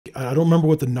think, I don't remember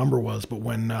what the number was, but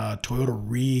when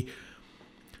Toyota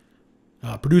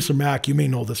Producer Mac, you may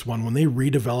know this one, when they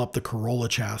redeveloped the Corolla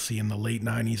chassis in the late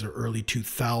 90s or early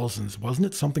 2000s, wasn't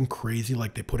it something crazy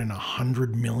like they put in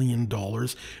 $100 million to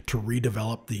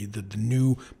redevelop the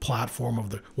new platform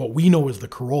of what we know as the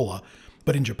Corolla?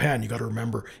 But in Japan, you got to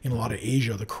remember, in a lot of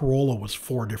Asia, the Corolla was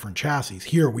 4 different chassis.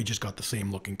 Here, we just got the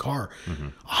same looking car.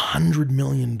 $100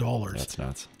 million. That's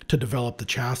nuts. To develop the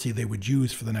chassis they would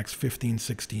use for the next 15,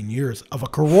 16 years of a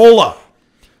Corolla.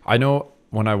 I know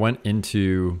when I had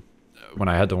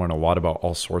to learn a lot about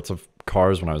all sorts of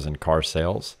cars when I was in car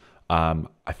sales,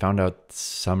 I found out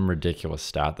some ridiculous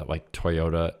stat that like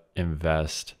Toyota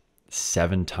invest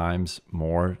 7 times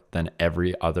more than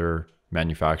every other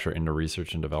manufacturer into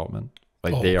research and development.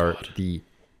 Like they are the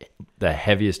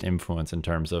heaviest influence in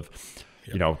terms of,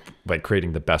 you know, like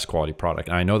creating the best quality product.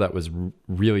 And I know that was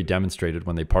really demonstrated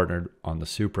when they partnered on the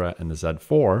Supra and the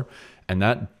Z4. And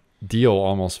that deal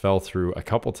almost fell through a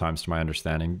couple times to my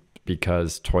understanding,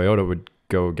 because Toyota would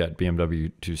go get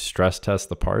BMW to stress test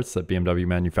the parts that BMW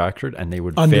manufactured, and they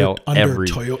would fail every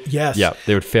Toyota. Yes. Yeah,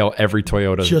 they would fail every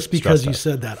Toyota. Just because you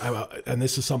said that, and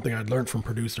this is something I'd learned from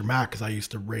producer Mac, because I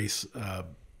used to race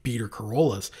beater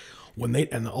Corollas.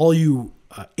 And all you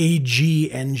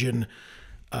AG engine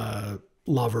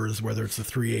lovers, whether it's the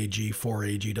 3AG,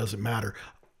 4AG, doesn't matter.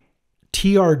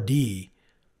 TRD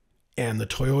and the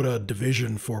Toyota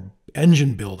division for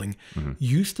engine building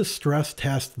used to stress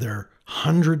test their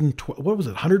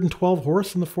 112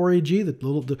 horse in the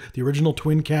 4AG, the original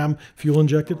twin cam fuel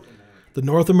injected. The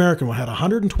North American one had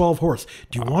 112 horse.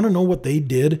 Do you want to know what they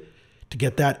did to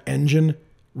get that engine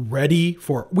ready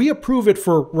for? We approve it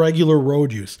for regular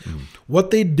road use.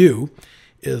 What they'd do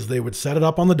is they would set it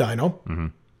up on the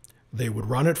dyno. They would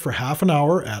run it for half an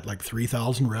hour at like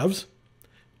 3,000 revs.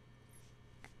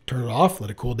 Turn it off, let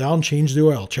it cool down, change the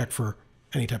oil, check for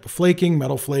any type of flaking,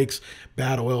 metal flakes,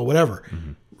 bad oil, whatever.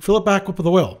 Fill it back up with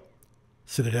oil.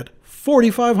 Sit it at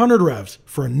 4,500 revs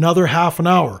for another half an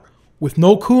hour with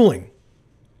no cooling.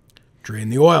 Drain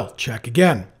the oil, check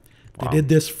again. They did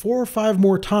this 4 or 5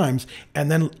 more times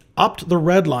and then upped the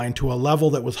red line to a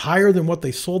level that was higher than what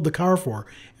they sold the car for,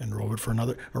 and drove it for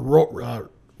another,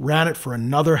 ran it for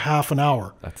another half an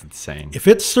hour. That's insane. If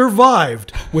it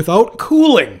survived without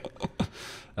cooling,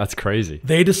 that's crazy.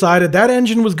 They decided that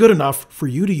engine was good enough for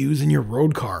you to use in your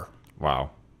road car.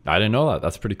 Wow. I didn't know that.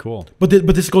 That's pretty cool. But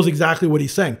this goes exactly what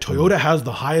he's saying. Toyota has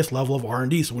the highest level of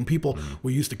R&D. So when people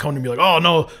we used to come to me like, oh,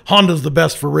 no, Honda's the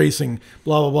best for racing,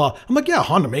 blah, blah, blah. I'm like, yeah,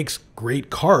 Honda makes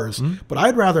great cars, but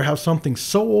I'd rather have something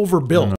so overbuilt